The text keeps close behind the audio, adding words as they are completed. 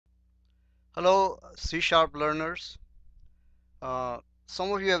Hello, C Sharp learners.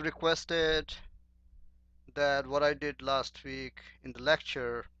 Some of you have requested that what I did last week in the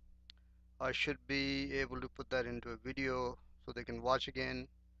lecture, I should be able to put that into a video so they can watch again.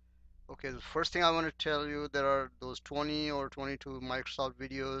 Okay, the first thing I want to tell you, there are those 20 or 22 Microsoft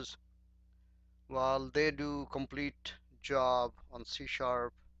videos. While they do complete job on C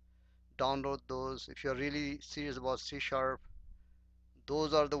Sharp, download those. If you're really serious about C Sharp,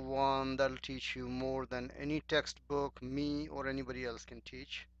 those are the one that'll teach you more than any textbook me or anybody else can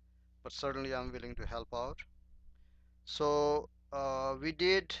teach. But certainly I'm willing to help out. So we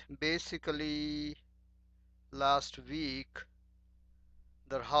did basically last week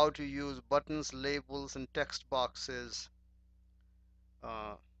the how to use buttons, labels, and text boxes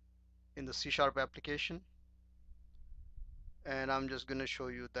uh, in the C Sharp application, and I'm just going to show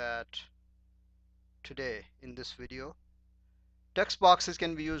you that today in this video. Text boxes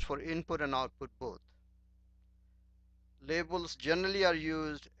can be used for input and output both. Labels generally are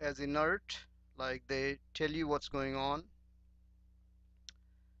used as inert, like they tell you what's going on.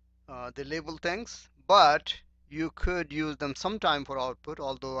 They label things, but you could use them sometime for output,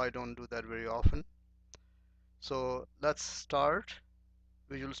 although I don't do that very often. So let's start.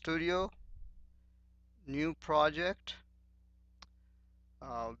 Visual Studio, new project,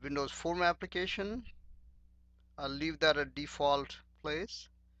 Windows Form application. I'll leave that at default place,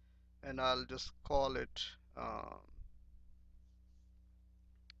 and I'll just call it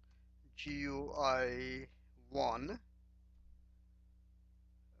GUI 1.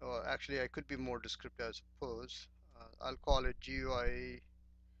 Or actually, I could be more descriptive, I suppose. I'll call it GUI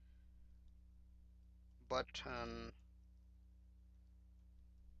button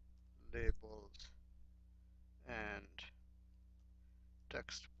labels and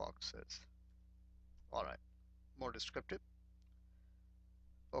text boxes. All right, more descriptive.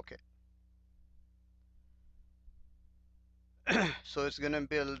 Okay, so it's going to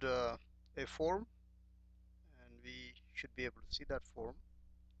build a form, and we should be able to see that form.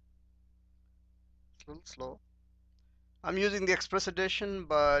 It's a little slow. I'm using the Express edition,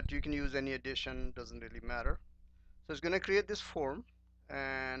 but you can use any edition, doesn't really matter. So it's going to create this form,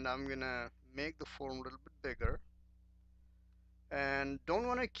 and I'm going to make the form a little bit bigger. And don't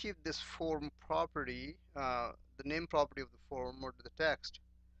want to keep this form property, the name property of the form or the text,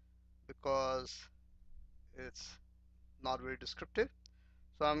 because it's not very descriptive.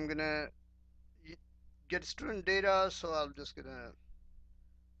 So I'm gonna get student data, so I'm just gonna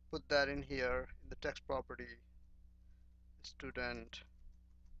put that in here in the text property, student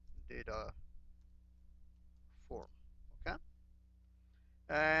data form. Okay,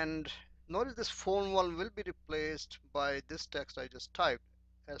 and notice this form one will be replaced by this text I just typed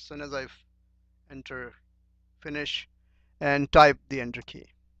as soon as I enter finish and type the enter key.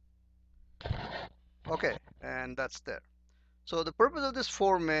 Okay, and that's there. So the purpose of this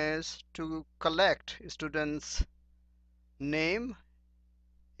form is to collect students name,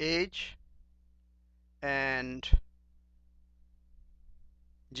 age, and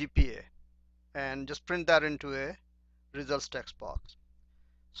GPA, and just print that into a results text box.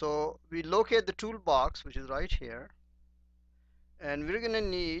 So we locate the toolbox, which is right here, and we're going to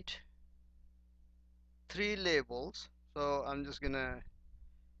need 3 labels. So I'm just going to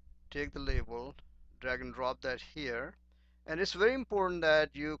take the label, drag and drop that here, and it's very important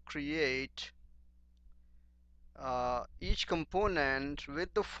that you create each component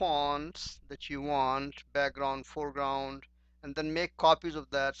with the fonts that you want, background, foreground, and then make copies of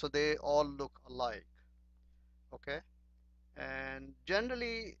that so they all look alike. Okay, and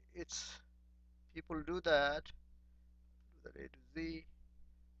generally it's people do that A to Z,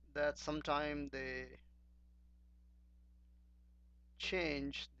 that sometime they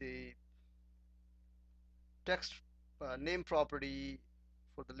change the text name property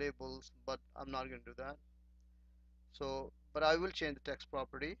for the labels, but I'm not going to do that. So but I will change the text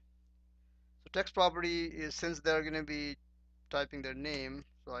property. So text property is, since they're going to be typing their name,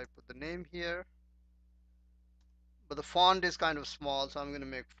 so I put the name here, but the font is kind of small, so I'm going to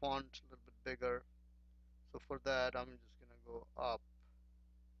make font a little bit bigger. So for that I'm just going to go up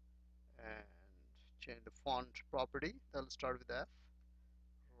and change the font property. That'll start with F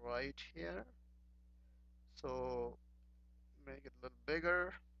right here. So make it a little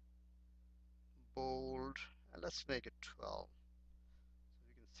bigger, bold, and let's make it 12 so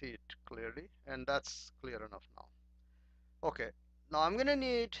you can see it clearly, and that's clear enough now. Okay, now I'm gonna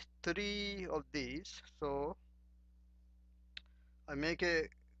need 3 of these, so I make a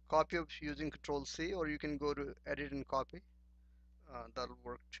copy of using Control C, or you can go to edit and copy, that'll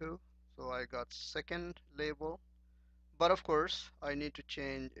work too. So I got second label, but of course I need to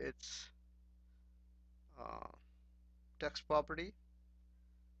change its uh, text property.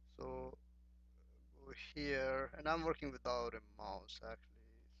 So go here, and I'm working without a mouse actually,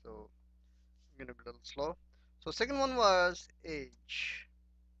 so I'm gonna be a little slow. So second one was age.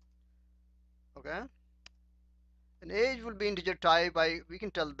 Okay, an age will be integer type. We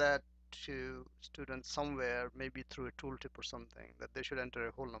can tell that to students somewhere, maybe through a tooltip or something, that they should enter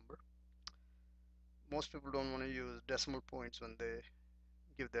a whole number. Most people don't want to use decimal points when they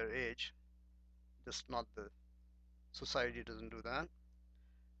give their age. Just not the society doesn't do that.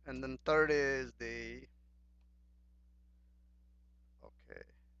 And then third is okay,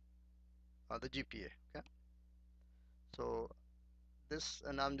 the GPA. Okay, so this,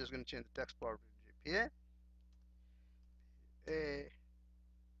 and I'm just going to change the text part to GPA,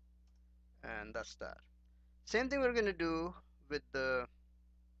 and that's that. Same thing we're going to do with the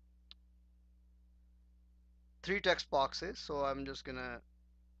three text boxes. So I'm just going to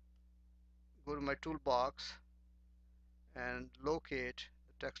go to my toolbox and locate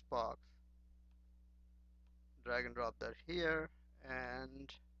the text box, drag and drop that here,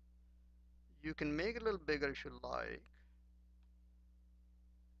 and you can make it a little bigger if you like.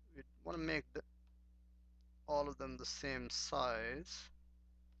 We want to make all of them the same size,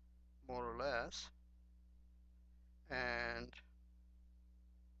 more or less, and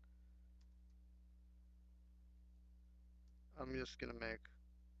I'm just gonna make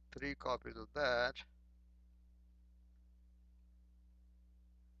 3 copies of that.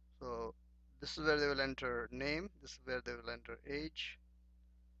 So this is where they will enter name, this is where they will enter age,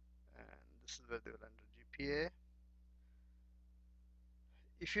 and this is where they will enter GPA.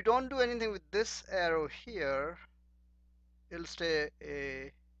 If you don't do anything with this arrow here, it'll stay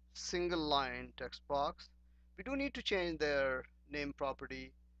a single line text box. We do need to change their name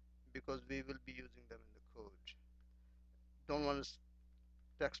property because we will be using them in the code. Don't want to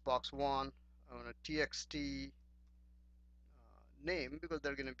text box 1, I want a txt name because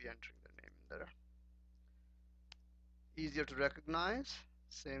they're going to be entering their name in there. Easier to recognize.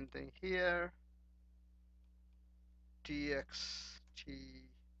 Same thing here. Txt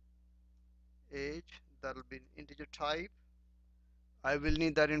age, that'll be an integer type. I will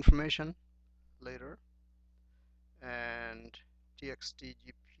need that information later. And txt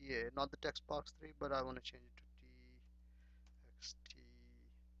GPA, not the text box 3, but I want to change it to txt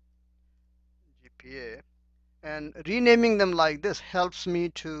GPA. And renaming them like this helps me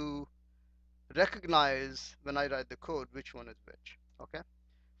to recognize when I write the code which one is which. Okay.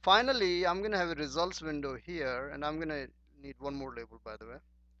 Finally, I'm going to have a results window here, and I'm going to need one more label, by the way.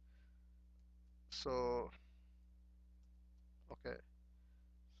 So, okay,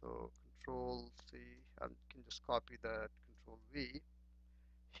 so Control C, I can just copy that, Control V.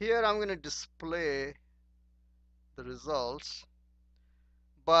 Here I'm going to display the results,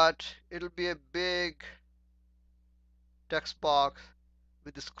 but it'll be a big text box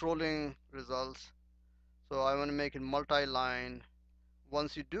with the scrolling results. So I want to make it multi-line.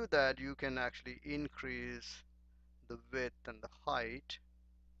 Once you do that, you can actually increase the width and the height.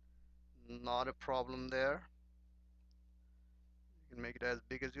 Not a problem there. You can make it as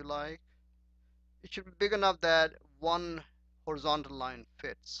big as you like. It should be big enough that one horizontal line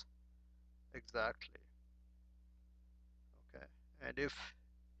fits exactly. Okay, and if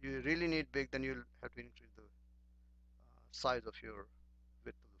you really need big, then you'll have to increase the size of your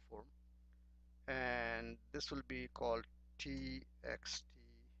width of the form. And this will be called txt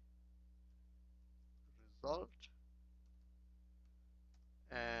result.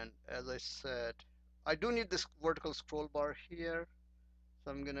 And as I said, I do need this vertical scroll bar here,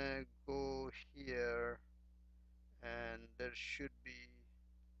 so I'm gonna go here, and there should be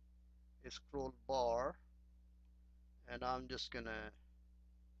a scroll bar, and I'm just gonna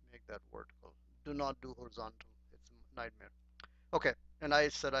make that vertical. Do not do horizontal, it's a nightmare. Okay, and I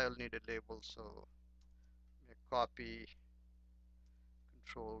said I'll need a label, so make copy,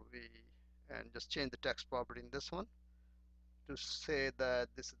 Control V, and just change the text property in this one to say that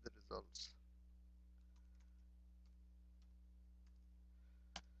this is the results.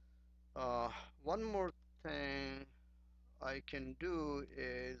 Uh, One more thing I can do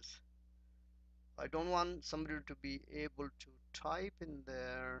is, I don't want somebody to be able to type in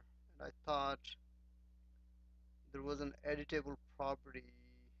there, and I thought there was an editable property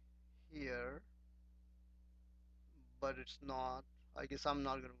here, but it's not. I guess I'm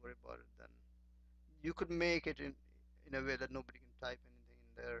not going to worry about it then. You could make it in a way that nobody can type anything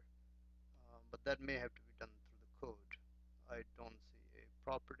in there, but that may have to be done through the code. I don't see a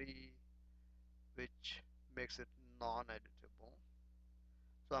property which makes it non-editable,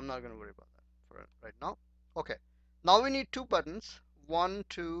 so I'm not going to worry about that for right now. Okay, now we need two buttons, one,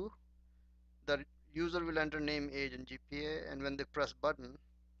 two, that user will enter name, age, and GPA, and when they press button,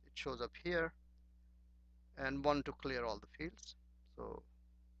 it shows up here, and one to clear all the fields. So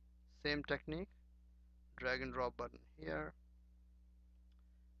same technique, drag and drop button here,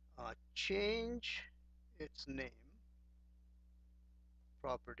 change its name,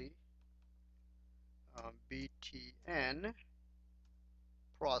 property, btn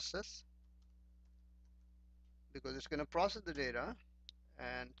process, because it's going to process the data,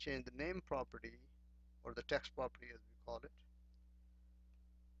 and change the name property, or the text property as we call it,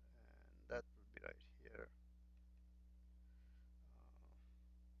 and that will be right here.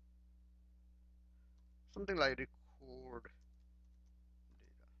 Something like record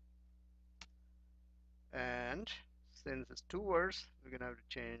data. And since it's two words, we're going to have to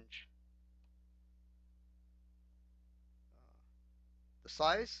change the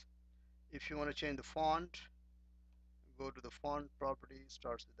size. If you want to change the font, go to the font property,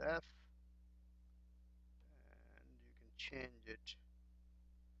 starts with F, and you can change it to,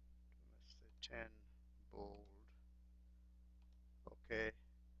 let's say, 10 bold. Okay,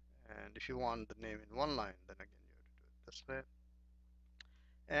 and if you want the name in one line, then again you have to do it this way.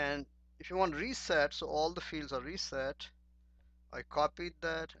 And if you want reset, so all the fields are reset, I copied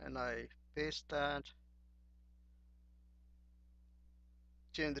that and I paste that,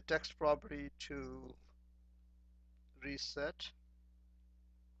 change the text property to reset,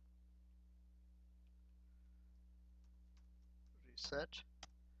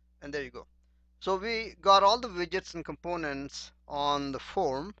 and there you go. So we got all the widgets and components on the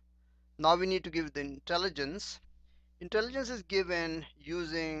form. Now we need to give the intelligence. Intelligence is given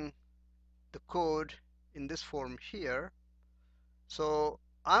using the code in this form here. So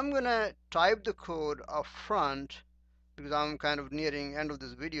I'm gonna type the code up front because I'm kind of nearing end of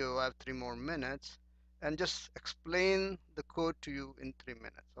this video. I have 3 more minutes, and just explain the code to you in 3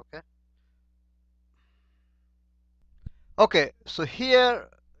 minutes. Okay, so here,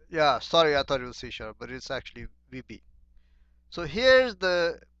 yeah, sorry, I thought it was C#, but it's actually VB. So here's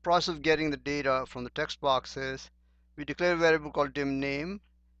the process of getting the data from the text boxes. We declare a variable called dim name,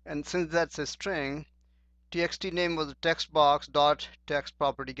 and since that's a string, txt name was the text box dot text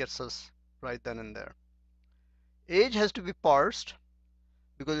property gets us right then and there. Age has to be parsed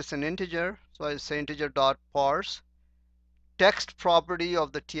because it's an integer, so I say integer dot parse text property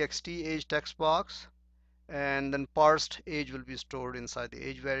of the txt age text box, and then parsed age will be stored inside the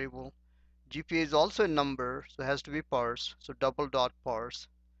age variable. GPA is also a number, so it has to be parsed, so double dot parse,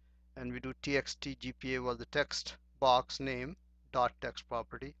 and we do txt GPA was the text box name dot text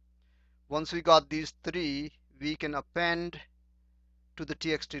property. Once we got these three, we can append to the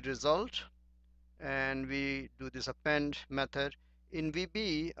txt result, and we do this append method. In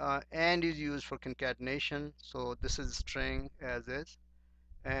VB, and is used for concatenation, so this is string as is,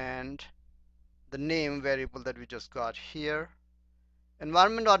 and the name variable that we just got here.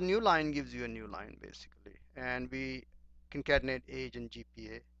 Environment.newLine gives you a new line basically, and we concatenate age and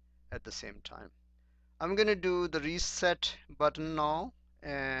GPA at the same time. I'm going to do the reset button now,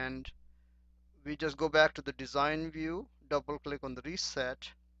 and we just go back to the design view, double click on the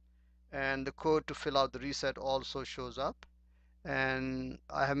reset, and the code to fill out the reset also shows up. And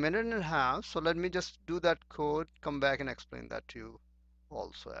I have a minute and a half, so let me just do that code, come back and explain that to you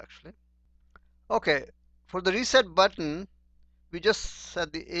also actually. Okay, for the reset button, we just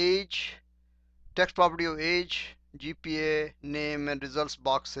set the age, text property of age, GPA, name, and results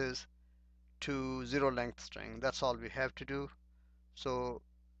boxes to 0 length string. That's all we have to do. So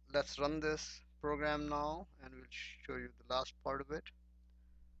let's run this program now, and we'll show you the last part of it.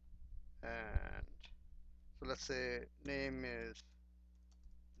 And so let's say name is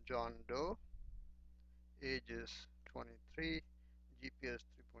John Doe, age is 23, GPA is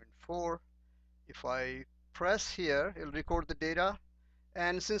 3.4. If I press here, it'll record the data.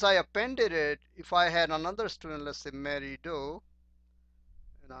 And since I appended it, if I had another student, let's say Mary Doe,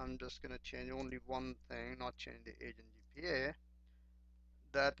 and I'm just going to change only one thing, not change the age and GPA,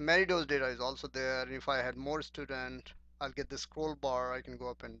 that Mary Doe's data is also there. And if I had more student, I'll get the scroll bar, I can go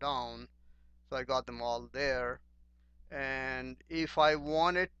up and down. So I got them all there. And if I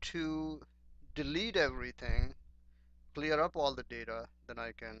wanted to delete everything, clear up all the data, then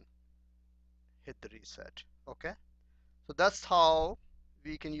I can hit the reset. Okay, so that's how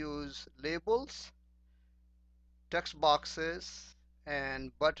we can use labels, text boxes,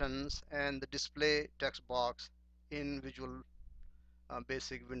 and buttons, and the display text box in Visual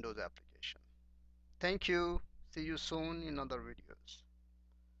Basic Windows application. Thank you. See you soon in other videos.